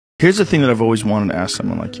Here's the thing that I've always wanted to ask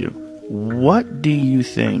someone like you. What do you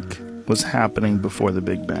think was happening before the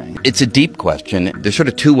Big Bang? It's a deep question. There's sort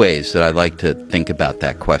of two ways that I like to think about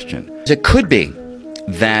that question. It could be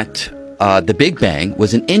that the Big Bang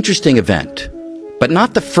was an interesting event, but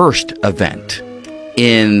not the first event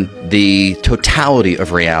in the totality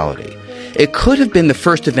of reality. It could have been the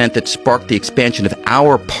first event that sparked the expansion of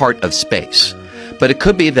our part of space. But it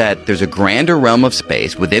could be that there's a grander realm of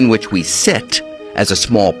space within which we sit as a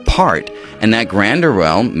small part, and that grander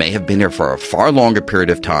realm may have been there for a far longer period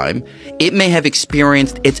of time. It may have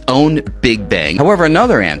experienced its own Big Bang. However,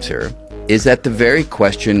 another answer is that the very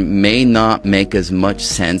question may not make as much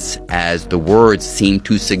sense as the words seem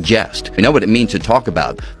to suggest. We know what it means to talk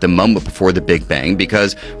about the moment before the Big Bang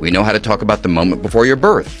because we know how to talk about the moment before your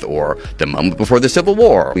birth or the moment before the Civil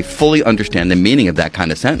War. We fully understand the meaning of that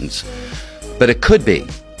kind of sentence. But it could be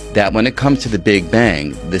that when it comes to the Big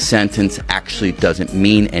Bang, the sentence actually doesn't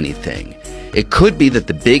mean anything. It could be that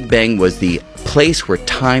the Big Bang was the place where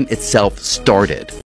time itself started.